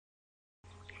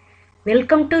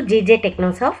Welcome to GJ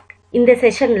Tecnosoft. இந்த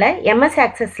செஷன்ல MS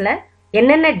Accessல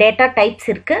என்னென்ன data types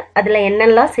இருக்கு, அதுல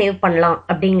என்னெல்லாம் சேவ் பண்ணலாம்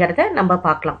அப்படிங்கறத நம்ம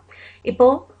பார்க்கலாம். இப்போ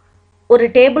ஒரு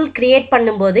டேபிள் கிரியேட்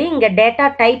பண்ணும்போது இங்க டேட்டா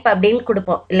டைப் அப்படின்னு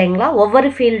கொடுப்போம் இல்லைங்களா?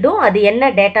 ஒவ்வொரு ஃபீல்டும் அது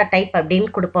என்ன டேட்டா டைப்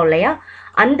அப்படின்னு கொடுப்போம் இல்லையா?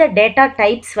 அந்த டேட்டா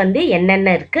டைப்ஸ் வந்து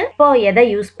என்னென்ன இருக்கு, இப்போ எதை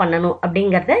யூஸ் பண்ணணும்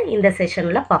அப்படிங்கறத இந்த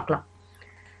செஷன்ல பார்க்கலாம்.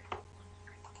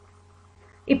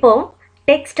 இப்போ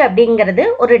டெக்ஸ்ட் அப்படிங்கிறது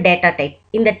ஒரு டேட்டா டைப்.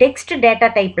 இந்த டெக்ஸ்ட் டேட்டா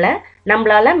டைப்ல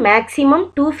நம்மளால மேக்ஸிமம்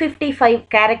 255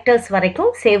 கேரக்டர்ஸ்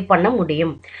வரைக்கும் சேவ் பண்ண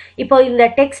முடியும். இப்போ இந்த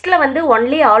டெக்ஸ்ட்ல வந்து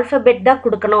ஒன்லி ஆல்பபெட் தான்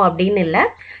கொடுக்கணும் அப்படின்னு இல்லை.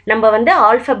 நம்ம வந்து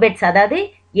ஆல்பபெட்ஸ், அதாவது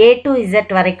A to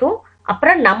Z வரைக்கும்,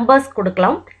 அப்புறம் நம்பர்ஸ்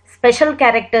கொடுக்கலாம். Special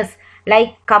characters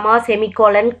like comma,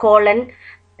 semicolon, colon,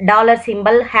 dollar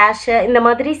simple, hash, இந்த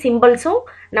மாதிரி சிம்பிள்ஸும்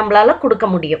நம்மளால கொடுக்க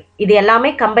முடியும். இது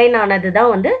எல்லாமே கம்பைன் ஆனது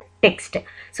தான் வந்து டெக்ஸ்ட்.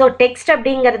 ஸோ டெக்ஸ்ட்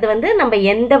அப்படிங்கிறது வந்து நம்ம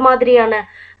எந்த மாதிரியான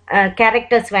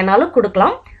கேரக்டர்ஸ் வேணாலும்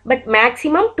கொடுக்கலாம். பட்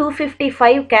மேக்ஸிமம்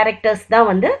 255 கேரக்டர்ஸ் தான்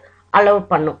வந்து அலோவ்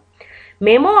பண்ணும்.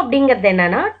 மெமோ அப்படிங்கிறது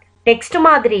என்னன்னா டெக்ஸ்ட்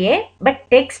மாதிரியே, பட்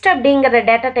டெக்ஸ்ட் அப்படிங்கிற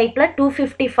டேட்டா டைப்ல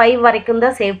 255 வரைக்கும்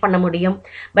தான் சேவ் பண்ண முடியும்.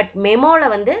 பட் மெமோல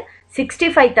வந்து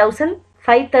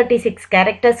 65,536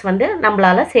 கேரக்டர்ஸ் வந்து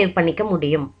நம்மளால சேவ் பண்ணிக்க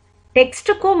முடியும்.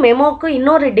 டெக்ஸ்ட்டுக்கும் மெமோக்கும்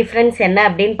இன்னொரு டிஃப்ரென்ஸ் என்ன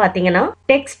அப்படின்னு பார்த்தீங்கன்னா,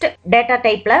 டெக்ஸ்ட் டேட்டா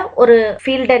டைப்ல ஒரு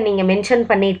ஃபீல்டை நீங்க மென்ஷன்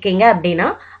பண்ணியிருக்கீங்க அப்படின்னா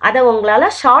அதை உங்களால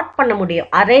ஷார்ட் பண்ண முடியும்,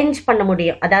 அரேஞ்ச் பண்ண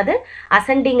முடியும். அதாவது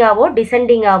அசெண்டிங்காவோ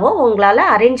டிசெண்டிங்காவோ உங்களால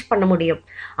அரேஞ்ச் பண்ண முடியும்.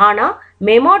 ஆனா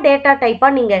மெமோ டேட்டா டைப்பா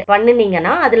நீங்க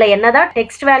பண்ணுனீங்கன்னா அதுல என்னதான்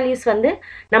டெக்ஸ்ட் வேல்யூஸ் வந்து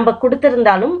நம்ம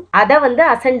கொடுத்திருந்தாலும் அதை வந்து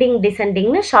அசெண்டிங்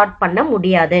டிசெண்டிங்னு ஷார்ட் பண்ண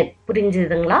முடியாது.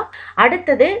 புரிஞ்சுதுங்களா?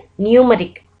 அடுத்தது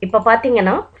நியூமரிக். இப்போ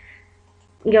பார்த்தீங்கன்னா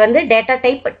இங்க வந்து டேட்டா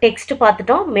டைப் டெக்ஸ்ட்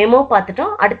பார்த்துட்டோம், மெமோ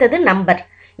பார்த்துட்டோம். அடுத்தது நம்பர்.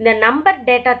 இந்த நம்பர்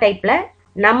டேட்டா டைப்ல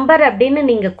நம்பர் அப்படின்னு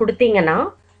நீங்க கொடுத்தீங்கன்னா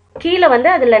கீழே வந்து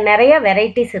அதுல நிறைய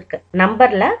வெரைட்டிஸ் இருக்கு.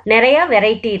 நம்பர்ல நிறைய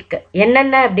வெரைட்டி இருக்கு.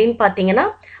 என்னென்ன அப்படின்னு பார்த்தீங்கன்னா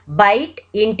byte,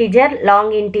 integer,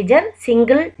 long integer,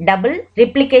 single, double,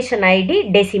 replication ID,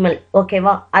 decimal.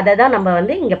 ஓகேவா? அதை தான் நம்ம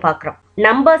வந்து இங்க பார்க்குறோம்.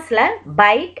 நம்பர்ஸ்ல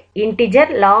byte,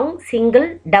 integer, long, single,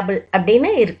 double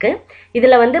அப்படின்னு இருக்கு.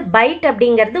 இதுல வந்து பைட்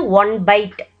அப்படிங்கிறது 1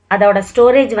 பைட். அதோட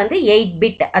ஸ்டோரேஜ் வந்து 8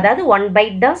 பிட், அதாவது 1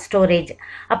 பைட் தான் ஸ்டோரேஜ்.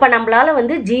 அப்போ நம்மளால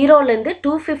வந்து 0லேருந்து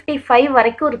 255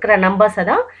 வரைக்கும் இருக்கிற நம்பர்ஸை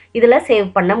தான் இதில் சேவ்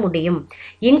பண்ண முடியும்.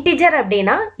 இன்டிஜர்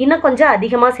அப்படின்னா இன்னும் கொஞ்சம்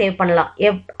அதிகமாக சேவ் பண்ணலாம்.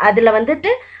 அதில்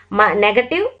வந்துட்டு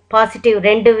நெகட்டிவ் பாசிட்டிவ்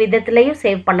ரெண்டு விதத்துலையும்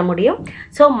சேவ் பண்ண முடியும்.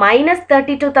 ஸோ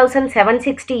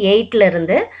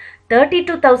 -32,768லேருந்து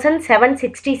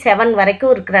 32,767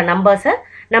 வரைக்கும் இருக்கிற நம்பர்ஸை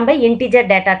நம்ம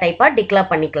இன்டிஜர் டேட்டா டைப்பாக டிக்ளேர்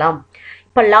பண்ணிக்கலாம்.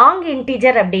 இப்போ லாங்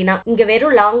இன்டிஜர் அப்படின்னா இங்கே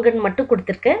வெறும் லாங்குன்னு மட்டும்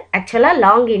கொடுத்துருக்கு. ஆக்சுவலாக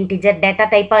லாங் இன்டிஜர் டேட்டா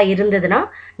டைப்பாக இருந்ததுன்னா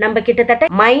நம்ம கிட்டத்தட்ட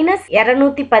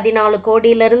 -214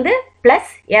 கோடியிலிருந்து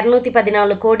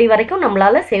 +214 கோடி வரைக்கும்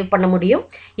நம்மளால சேவ் பண்ண முடியும்.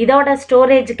 இதோட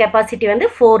ஸ்டோரேஜ் கெப்பாசிட்டி வந்து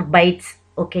 4 பைட்ஸ்.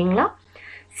 ஓகேங்களா?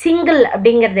 சிங்கிள்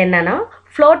அப்படிங்கிறது என்னன்னா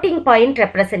ஃப்ளோட்டிங் பாயிண்ட்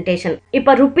ரெப்ரசன்டேஷன்.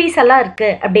 இப்போ ருபீஸ் எல்லாம் இருக்கு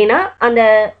அப்படின்னா அந்த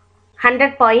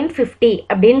 100.50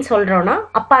 அப்படின்னு சொல்றோம்னா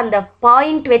அப்போ அந்த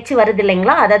பாயிண்ட் வச்சு வருது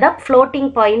இல்லைங்களா, அதை தான் ஃப்ளோட்டிங்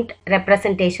பாயிண்ட்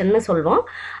ரெப்ரசன்டேஷன் சொல்லுவோம்.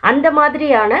 அந்த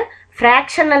மாதிரியான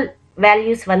ஃப்ராக்ஷனல்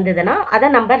வேல்யூஸ் வந்ததுன்னா அதை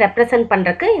நம்ம ரெப்ரசன்ட்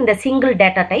பண்றதுக்கு இந்த சிங்கிள்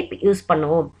டேட்டா டைப் யூஸ்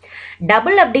பண்ணுவோம்.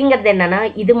 டபுள் அப்படிங்கிறது என்னன்னா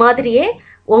இது மாதிரியே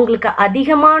உங்களுக்கு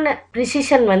அதிகமான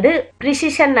ப்ரிசிஷன்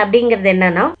அப்படிங்கிறது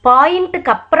என்னன்னா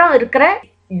பாயிண்ட்டுக்கு அப்புறம் இருக்கிற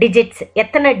டிஜிட்ஸ்,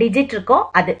 எத்தனை டிஜிட் இருக்கோ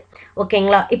அது.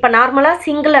 ஓகேங்களா? இப்போ நார்மலாக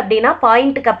சிங்கிள் அப்படின்னா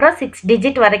பாயிண்ட்டுக்கு அப்புறம் 6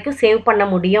 டிஜிட் வரைக்கும் சேவ் பண்ண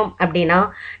முடியும். அப்படின்னா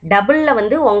டபுளில்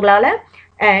வந்து உங்களால்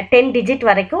 10 டிஜிட்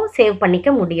வரைக்கும் சேவ் பண்ணிக்க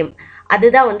முடியும்.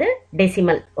 அதுதான் வந்து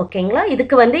டெசிமல். ஓகேங்களா?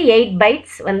 இதுக்கு வந்து 8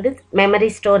 பைட்ஸ் வந்து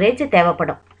மெமரி ஸ்டோரேஜ்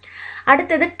தேவைப்படும்.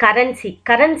 அடுத்தது கரன்சி.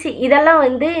 இதெல்லாம்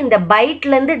வந்து இந்த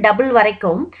பைட்லேருந்து டபுள்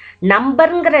வரைக்கும்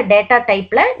நம்பருங்கிற டேட்டா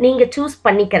டைப்பில் நீங்கள் சூஸ்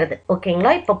பண்ணிக்கிறது.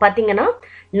 ஓகேங்களா? இப்போ பார்த்தீங்கன்னா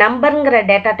நம்பருங்கிற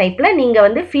டேட்டா டைப்பில் நீங்கள்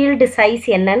வந்து ஃபீல்டு சைஸ்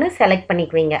என்னன்னு செலக்ட்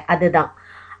பண்ணிக்குவீங்க. அதுதான்.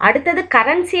 அடுத்தது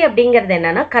கரன்சி அப்படிங்கிறது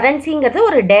என்னன்னா, கரன்சிங்கிறது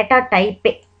ஒரு டேட்டா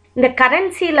டைப்பே. இந்த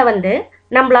கரன்சியில் வந்து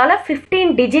நம்மளால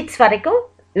 15 டிஜிட்ஸ் வரைக்கும்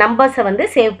நம்பர்ஸை வந்து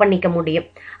சேவ் பண்ணிக்க முடியும்.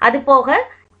 அது போக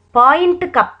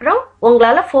பாயிண்ட்டுக்கு அப்புறம்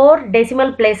உங்களால் 4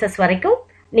 டெசிமல் பிளேசஸ் வரைக்கும்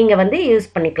நீங்கள் வந்து யூஸ்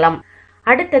பண்ணிக்கலாம்.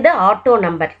 அடுத்தது ஆட்டோ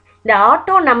நம்பர். இந்த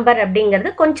ஆட்டோ நம்பர் அப்படிங்கிறது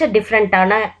கொஞ்சம்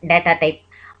டிஃப்ரெண்ட்டான டேட்டா டைப்.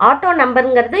 ஆட்டோ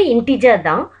நம்பருங்கிறது இன்டிஜர்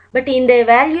தான், பட் இந்த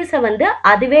வேல்யூஸை வந்து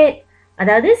அதுவே,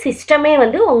 அதாவது சிஸ்டமே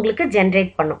வந்து உங்களுக்கு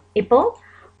ஜென்ரேட் பண்ணும். இப்போ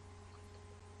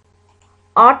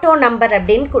ஆட்டோ நம்பர்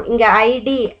அப்படின்னு இங்கே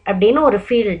ஐடி அப்படின்னு ஒரு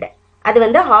ஃபீல்டு, அது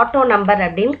வந்து ஆட்டோ நம்பர்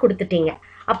அப்படின்னு கொடுத்துட்டீங்க.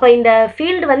 அப்போ இந்த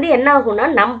ஃபீல்டு வந்து என்ன ஆகும்னா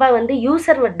நம்ம வந்து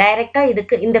யூசர் டைரெக்டாக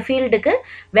இதுக்கு இந்த ஃபீல்டுக்கு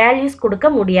வேல்யூஸ் கொடுக்க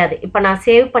முடியாது. இப்போ நான்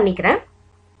சேவ் பண்ணிக்கிறேன்.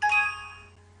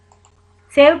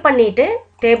 சேவ் பண்ணிட்டு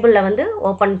டேபிளில் வந்து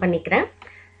ஓப்பன் பண்ணிக்கிறேன்.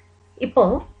 இப்போ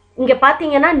இங்க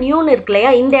பாத்தீங்கன்னா நியூன்னு இருக்கு இல்லையா,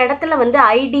 இந்த இடத்துல வந்து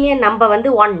ஐடியை நம்ம வந்து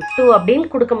 1 2 அப்படின்னு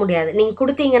கொடுக்க முடியாது. நீங்க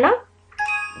கொடுத்தீங்கன்னா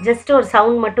ஜஸ்ட் ஒரு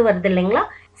சவுண்ட் மட்டும் வருது இல்லைங்களா,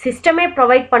 சிஸ்டமே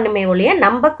ப்ரொவைட் பண்ணுமே ஒழிய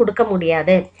நம்ம கொடுக்க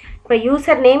முடியாது. இப்போ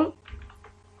யூசர் நேம்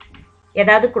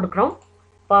ஏதாவது கொடுக்குறோம்,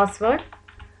 பாஸ்வேர்ட்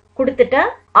கொடுத்துட்டா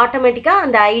ஆட்டோமேட்டிக்காக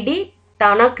அந்த ஐடி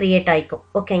தானாக க்ரியேட் ஆகிக்கும்.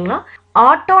 ஓகேங்களா.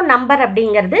 ஆட்டோ நம்பர்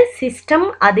அப்படிங்கிறது சிஸ்டம்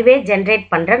அதுவே ஜென்ரேட்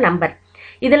பண்ணுற நம்பர்.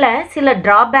 இதில் சில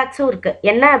ட்ராபேக்ஸும் இருக்குது.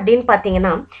 என்ன அப்படின்னு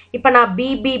பார்த்தீங்கன்னா, இப்போ நான்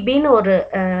பிபிபின்னு ஒரு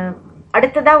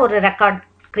அடுத்ததாக ஒரு ரெக்கார்ட்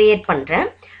க்ரியேட் பண்ணுறேன்,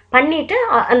 பண்ணிவிட்டு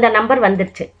அந்த நம்பர்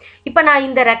வந்துருச்சு. இப்போ நான்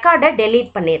இந்த ரெக்கார்டை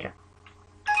டெலீட் பண்ணிடுறேன்.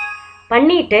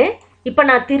 பண்ணிவிட்டு இப்போ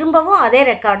நான் திரும்பவும் அதே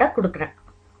ரெக்கார்டை கொடுக்குறேன்.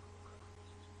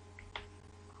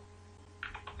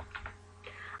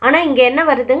 ஆனால் இங்கே என்ன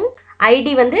வருதுங்க,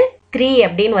 ஐடி வந்து 3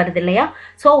 அப்படின்னு வருது இல்லையா.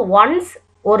 ஸோ ஒன்ஸ்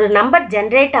ஒரு நம்பர்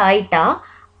ஜென்ரேட் ஆயிட்டா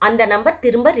அந்த நம்பர்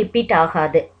திரும்ப ரிப்பீட்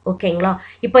ஆகாது. ஓகேங்களா.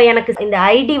 இப்போ எனக்கு இந்த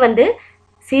ஐடி வந்து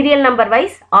சீரியல் நம்பர்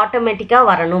வைஸ் ஆட்டோமேட்டிக்காக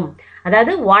வரணும்,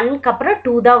 அதாவது 1க்கு அப்புறம்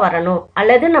 2 தான் வரணும்,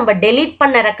 அல்லது நம்ம டெலீட்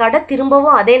பண்ண ரெக்கார்டை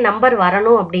திரும்பவும் அதே நம்பர்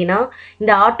வரணும் அப்படின்னா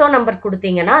இந்த ஆட்டோ நம்பர்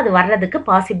கொடுத்தீங்கன்னா அது வர்றதுக்கு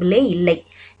பாசிபிளே இல்லை.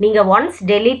 நீங்கள் ஒன்ஸ்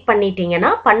டெலீட்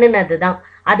பண்ணிட்டீங்கன்னா பண்ணினது தான்,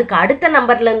 அதுக்கு அடுத்த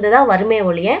நம்பர்லேருந்து தான் வருமே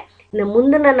ஒழிய இந்த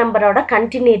முந்தின நம்பரோட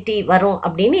கண்டினியூட்டி வரும்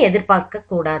அப்படின்னு எதிர்பார்க்க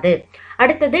கூடாது.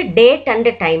 அடுத்தது டேட்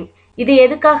அண்ட் டைம். இது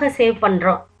எதுக்காக சேவ்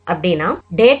பண்ணுறோம் அப்படின்னா,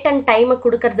 டேட் அண்ட் டைமை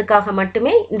கொடுக்கறதுக்காக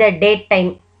மட்டுமே இந்த டேட் டைம்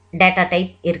டேட்டா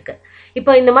டைப் இருக்கு.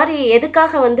 இப்போ இந்த மாதிரி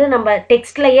எதுக்காக வந்து நம்ம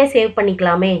டெக்ஸ்ட்லயே சேவ்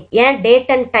பண்ணிக்கலாமே, ஏன் டேட்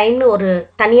அண்ட் டைம்னு ஒரு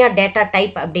தனியாக டேட்டா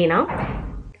டைப் அப்படின்னா,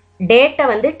 டேட்டை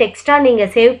வந்து டெக்ஸ்டாக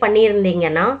நீங்கள் சேவ்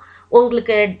பண்ணியிருந்தீங்கன்னா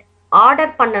உங்களுக்கு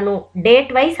ஆர்டர் பண்ணணும்,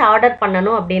 டேட் வைஸ் ஆர்டர்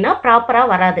பண்ணணும் அப்படின்னா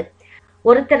ப்ராப்பராக வராது.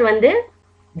 ஒருத்தர் வந்து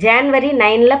ஜான்வரி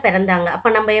 9ல் பிறந்தாங்க, அப்போ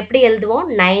நம்ம எப்படி எழுதுவோம்,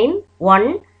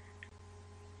 9/1.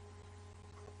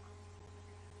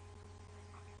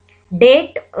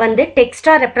 டேட் வந்து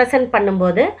டெக்ஸ்டாக ரெப்ரசன்ட்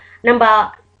பண்ணும்போது நம்ம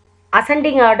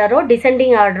அசெண்டிங் ஆர்டரோ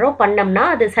டிசெண்டிங் ஆர்டரோ பண்ணோம்னா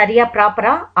அது சரியாக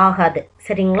ப்ராப்பராக ஆகாது.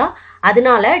 சரிங்களா.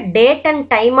 அதனால டேட் அண்ட்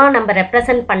டைமாக நம்ம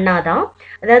ரெப்ரசன்ட் பண்ணாதான்,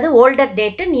 அதாவது older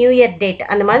date new year date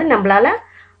அந்த மாதிரி நம்மளால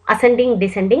அசெண்டிங்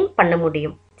டிசெண்டிங் பண்ண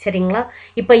முடியும். சரிங்களா.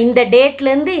 இப்போ இந்த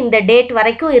டேட்லேருந்து இந்த டேட்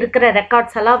வரைக்கும் இருக்கிற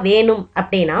ரெக்கார்ட்ஸ் எல்லாம் வேணும்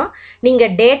அப்படின்னா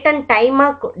நீங்கள் டேட் அண்ட்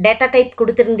டைமாக டேட்டா டைப்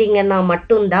கொடுத்துருந்தீங்கன்னா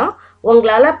மட்டும்தான்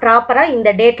உங்களால் ப்ராப்பராக இந்த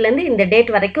டேட்லேருந்து இந்த டேட்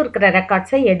வரைக்கும் இருக்கிற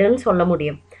ரெக்கார்ட்ஸை எடுன்னு சொல்ல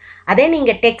முடியும். அதே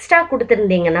நீங்கள் டெக்ஸ்டாக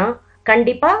கொடுத்துருந்தீங்கன்னா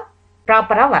கண்டிப்பாக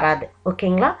ப்ராப்பராக வராது.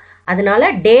 ஓகேங்களா.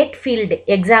 அதனால டேட் ஃபீல்டு,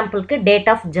 எக்ஸாம்பிளுக்கு date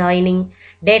of joining,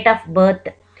 date of birth,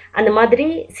 அந்த மாதிரி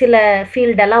சில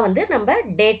ஃபீல்டெல்லாம் வந்து நம்ம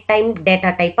டேட் டைம் டேட்டா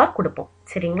டைப்பாக கொடுப்போம்.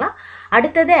 சரிங்களா.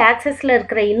 அடுத்தது ஆக்சஸில்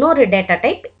இருக்கிற இன்னொரு data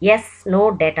type yes no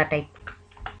data type.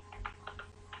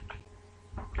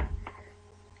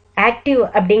 Active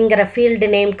அப்படிங்கிற ஃபீல்டு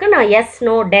நேமுக்கு நான் எஸ்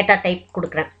நோ டேட்டா டைப்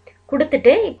கொடுக்குறேன்.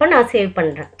 கொடுத்துட்டு இப்போ நான் சேவ்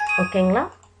பண்ணுறேன். ஓகேங்களா.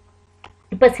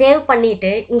 இப்போ சேவ்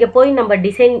பண்ணிவிட்டு இங்கே போய் நம்ம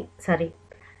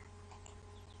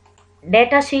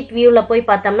டேட்டா ஷீட் வியூவில் போய்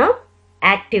பார்த்தோம்னா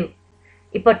ஆக்டிவ்.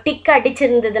 இப்போ டிக்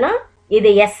அடிச்சிருந்ததுன்னா இது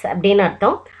எஸ் அப்படின்னு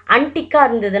அர்த்தம், அன்டிக்காக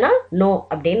இருந்ததுன்னா நோ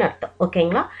அப்படின்னு அர்த்தம்.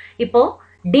 ஓகேங்களா. இப்போது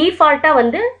டிஃபால்ட்டாக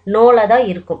வந்து நோவில் தான்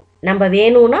இருக்கும், நம்ம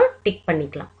வேணும்னா டிக்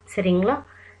பண்ணிக்கலாம். சரிங்களா.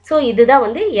 ஸோ இதுதான்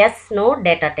வந்து yes no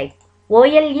data type.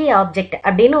 OLE object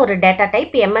அப்படின்னு ஒரு டேட்டா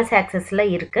டைப் எம்எஸ் ஆக்சஸில்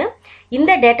இருக்குது.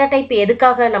 இந்த டேட்டா டைப்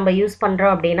எதுக்காக நம்ம யூஸ்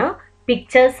பண்ணுறோம் அப்படின்னா,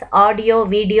 பிக்சர்ஸ், ஆடியோ,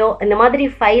 வீடியோ இந்த மாதிரி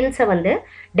ஃபைல்ஸை வந்து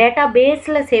டேட்டா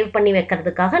பேஸில் சேவ் பண்ணி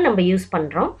வைக்கிறதுக்காக நம்ம யூஸ்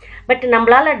பண்ணுறோம். பட்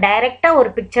நம்மளால் டைரெக்டாக ஒரு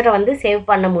பிக்சரை வந்து சேவ்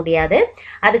பண்ண முடியாது,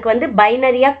 அதுக்கு வந்து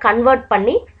பைனரியாக கன்வெர்ட்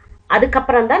பண்ணி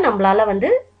அதுக்கப்புறம் தான் நம்மளால்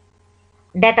வந்து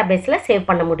டேட்டா பேஸில் சேவ்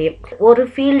பண்ண முடியும். ஒரு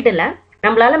ஃபீல்டில்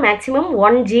நம்மளால் மேக்ஸிமம்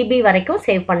 1 GB வரைக்கும்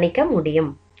சேவ் பண்ணிக்க முடியும்.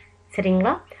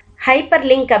 சரிங்களா. ஹைப்பர்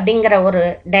லிங்க் அப்படிங்கிற ஒரு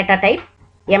டேட்டா டைப்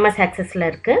எம்எஸ் ஆக்சஸில்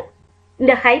இருக்குது.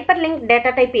 இந்த ஹைப்பர் லிங்க் டேட்டா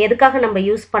டைப் எதுக்காக நம்ம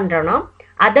யூஸ் பண்ணுறோன்னா,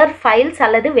 அதர் ஃபைல்ஸ்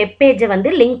அல்லது வெப்பேஜை வந்து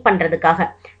லிங்க் பண்ணுறதுக்காக.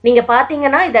 நீங்கள்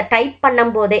பார்த்தீங்கன்னா இதை டைப்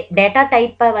பண்ணும்போதே டேட்டா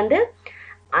டைப்பை வந்து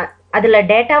அதில்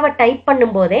டேட்டாவை டைப்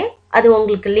பண்ணும்போதே அது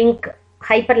உங்களுக்கு லிங்க்,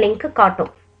 ஹைப்பர் லிங்க்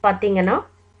காட்டும். பார்த்தீங்கன்னா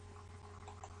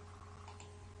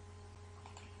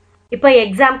இப்போ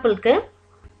எக்ஸாம்பிளுக்கு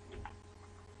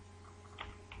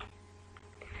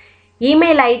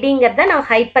இமெயில் ஐடிங்கிறத நான்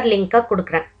ஹைப்பர் லிங்காக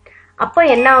கொடுக்குறேன். அப்போ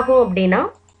என்ன ஆகும் அப்படின்னா,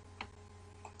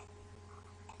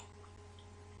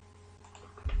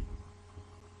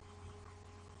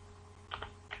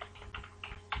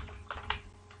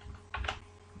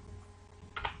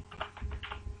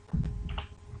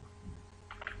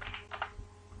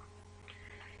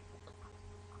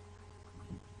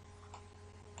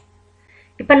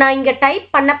 இப்போ நான் இங்கே டைப்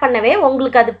பண்ணவே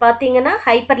உங்களுக்கு அது பார்த்தீங்கன்னா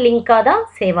ஹைப்பர் லிங்காக தான்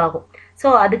சேவ் ஆகும். ஸோ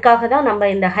அதுக்காக தான் நம்ம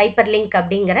இந்த ஹைப்பர் லிங்க்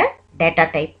அப்படிங்கிற டேட்டா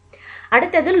டைப்.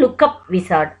 அடுத்தது லுக்கப்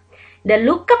விசார்ட். இந்த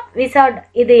லுக்கப் விசார்ட்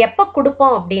இது எப்போ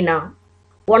கொடுப்போம் அப்படின்னா,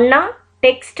 ஒன்றா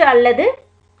டெக்ஸ்ட் அல்லது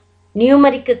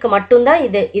நியூமரிக்கு மட்டும்தான்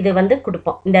இது வந்து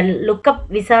கொடுப்போம். இந்த லுக்கப்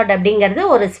விசார்ட் அப்படிங்கிறது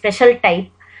ஒரு ஸ்பெஷல் டைப்.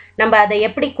 நம்ம அதை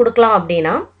எப்படி கொடுக்கலாம்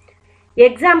அப்படின்னா,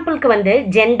 எக்ஸாம்பிளுக்கு வந்து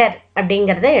ஜெண்டர்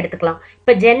அப்படிங்கிறத எடுத்துக்கலாம்.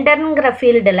 இப்போ ஜெண்டருங்கிற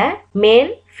ஃபீல்டில் மேல்,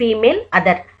 ஃபீமேல்,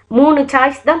 அதர் 3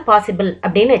 சாய்ஸ் தான் பாசிபிள்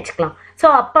அப்படின்னு வச்சுக்கலாம். ஸோ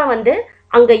அப்போ வந்து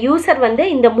அங்கே யூசர் வந்து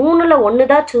இந்த 3ல் 1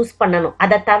 தான் சூஸ் பண்ணணும்.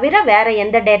 அதை தவிர வேற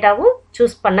எந்த டேட்டாவும்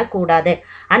சூஸ் பண்ணக்கூடாது.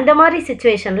 அந்த மாதிரி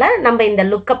சுச்சுவேஷனில் நம்ம இந்த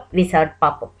லுக்கப் விசார்ட்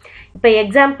பார்ப்போம். இப்போ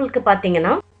எக்ஸாம்பிளுக்கு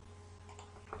பார்த்தீங்கன்னா,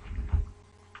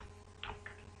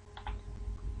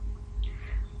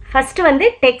 ஃபஸ்ட்டு வந்து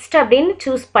டெக்ஸ்ட் அப்படின்னு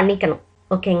சூஸ் பண்ணிக்கணும்.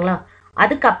 ஓகேங்களா?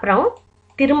 அதுக்கப்புறம்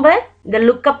திரும்ப இந்த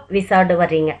லுக்கப் விசார்டு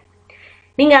வர்றீங்க.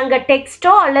 நீங்கள் அங்கே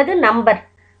டெக்ஸ்ட்டோ அல்லது நம்பர்,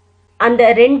 அந்த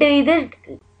 2 இது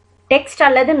டெக்ஸ்ட்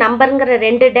அல்லது நம்பருங்கிற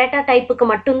 2 டேட்டா டைப்புக்கு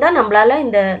மட்டும்தான் நம்மளால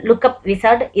இந்த லுக்கப்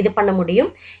விசார்டு இது பண்ண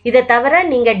முடியும். இதை தவிர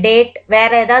நீங்கள் டேட்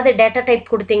வேற ஏதாவது டேட்டா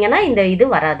டைப் கொடுத்தீங்கன்னா இந்த இது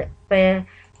வராது.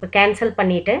 இப்போ கேன்சல்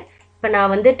பண்ணிவிட்டு இப்போ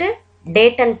நான் வந்துட்டு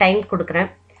டேட் அண்ட் டைம்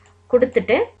கொடுக்குறேன்.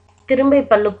 கொடுத்துட்டு திரும்ப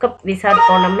இப்போ லுக்கப் விசார்ட்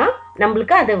போனோம்னா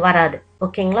நம்மளுக்கு அது வராது.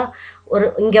 ஓகேங்களா?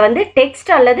 இங்கே வந்து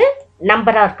டெக்ஸ்ட் அல்லது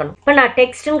நம்பராக இருக்கணும். இப்போ நான்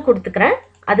டெக்ஸ்ட்டுன்னு கொடுத்துக்கிறேன்.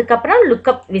 அதுக்கப்புறம்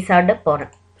லுக்கப் விசார்டு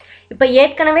போகிறேன். இப்போ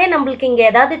ஏற்கனவே நம்மளுக்கு இங்கே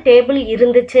ஏதாவது டேபிள்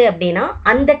இருந்துச்சு அப்படின்னா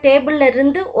அந்த டேபிளில்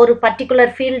இருந்து ஒரு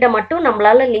பர்டிகுலர் ஃபீல்டை மட்டும்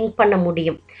நம்மளால லிங்க் பண்ண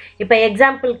முடியும். இப்போ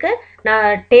எக்ஸாம்பிளுக்கு நான்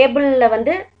டேபிளில்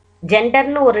வந்து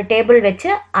ஜெண்டர்னு ஒரு டேபிள்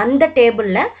வச்சு அந்த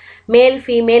டேபிளில் மேல்,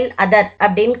 ஃபீமேல், அதர்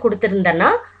அப்படின்னு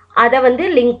கொடுத்துருந்தேன்னா அதை வந்து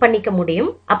லிங்க் பண்ணிக்க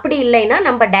முடியும். அப்படி இல்லைன்னா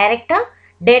நம்ம டைரெக்டாக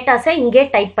டேட்டாஸை இங்கே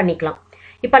டைப் பண்ணிக்கலாம்.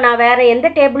 இப்போ நான் வேற எந்த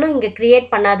டேபிளும் இங்கே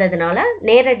கிரியேட் பண்ணாததுனால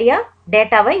நேரடியாக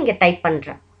டேட்டாவை இங்கே டைப்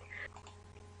பண்ணுறேன்.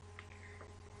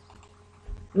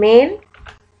 மேல்,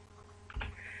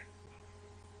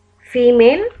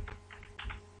 ஃபீமேல்,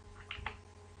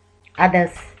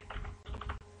 அதர்ஸ்.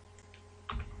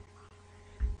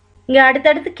 இங்கே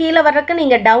அடுத்தடுத்து கீழே வர்றதுக்கு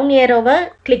நீங்கள் டவுன் ஏரோவை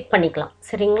கிளிக் பண்ணிக்கலாம்.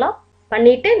 சரிங்களா?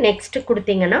 பண்ணிவிட்டு நெக்ஸ்ட்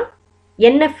கொடுத்தீங்கன்னா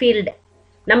என்ன ஃபீல்டு,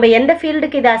 நம்ம எந்த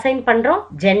ஃபீல்டுக்கு இதை அசைன் பண்ணுறோம்,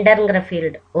 ஜெண்டருங்கிற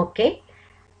ஃபீல்டு. Okay,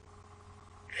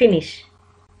 finish.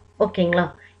 ஓகேங்களா?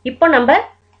 இப்போ நம்ம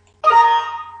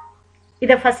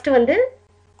இதை ஃபஸ்ட்டு வந்து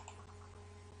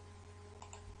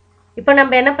இப்போ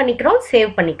நம்ம என்ன பண்ணிக்கிறோம்,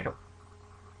 சேவ் பண்ணிக்கிறோம்.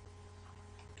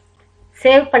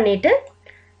 சேவ் பண்ணிவிட்டு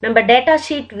நம்ம டேட்டா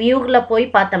ஷீட் வியூவில் போய்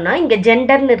பார்த்தோம்னா இங்கே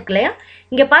ஜெண்டர்னு இருக்கு இல்லையா,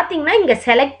 இங்கே பார்த்தீங்கன்னா இங்கே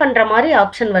செலக்ட் பண்ணுற மாதிரி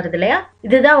ஆப்ஷன் வருது இல்லையா,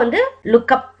 இதுதான் வந்து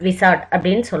லுக்கப் விசார்ட்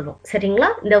அப்படின்னு சொல்லுவோம். சரிங்களா?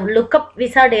 இந்த லுக்கப்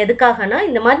விசார்ட் எதுக்காகனா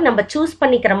இந்த மாதிரி நம்ம சூஸ்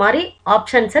பண்ணிக்கிற மாதிரி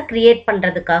ஆப்ஷன்ஸை கிரியேட்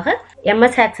பண்ணுறதுக்காக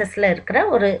எம்எஸ் ஆக்சஸில் இருக்கிற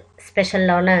ஒரு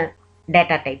ஸ்பெஷலான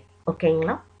டேட்டா டைப்.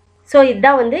 ஓகேங்களா? ஸோ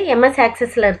இதுதான் வந்து எம்எஸ்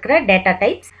ஆக்சஸில் இருக்கிற டேட்டா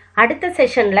டைப்ஸ். அடுத்த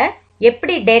செஷனில்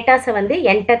எப்படி டேட்டாஸை வந்து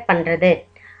என்டர் பண்ணுறது,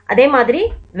 அதே மாதிரி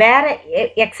வேற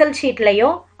எக்ஸல் ஷீட்லேயோ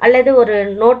அல்லது ஒரு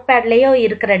நோட் பேட்லேயோ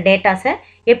இருக்கிற டேட்டாஸை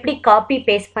எப்படி காப்பி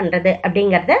பேஸ்ட் பண்ணுறது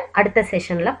அப்படிங்கிறத அடுத்த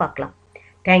செஷனில் பார்க்கலாம்.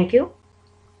 தேங்க்யூ.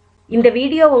 இந்த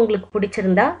வீடியோ உங்களுக்கு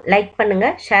பிடிச்சிருந்தா லைக்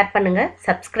பண்ணுங்கள், ஷேர் பண்ணுங்கள்,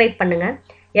 சப்ஸ்கிரைப் பண்ணுங்கள்.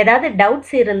 ஏதாவது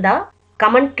டவுட்ஸ் இருந்தால்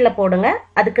கமெண்ட்டில் போடுங்க,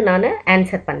 அதுக்கு நான்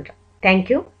ஆன்சர் பண்ணுறேன்.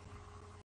 தேங்க்யூ.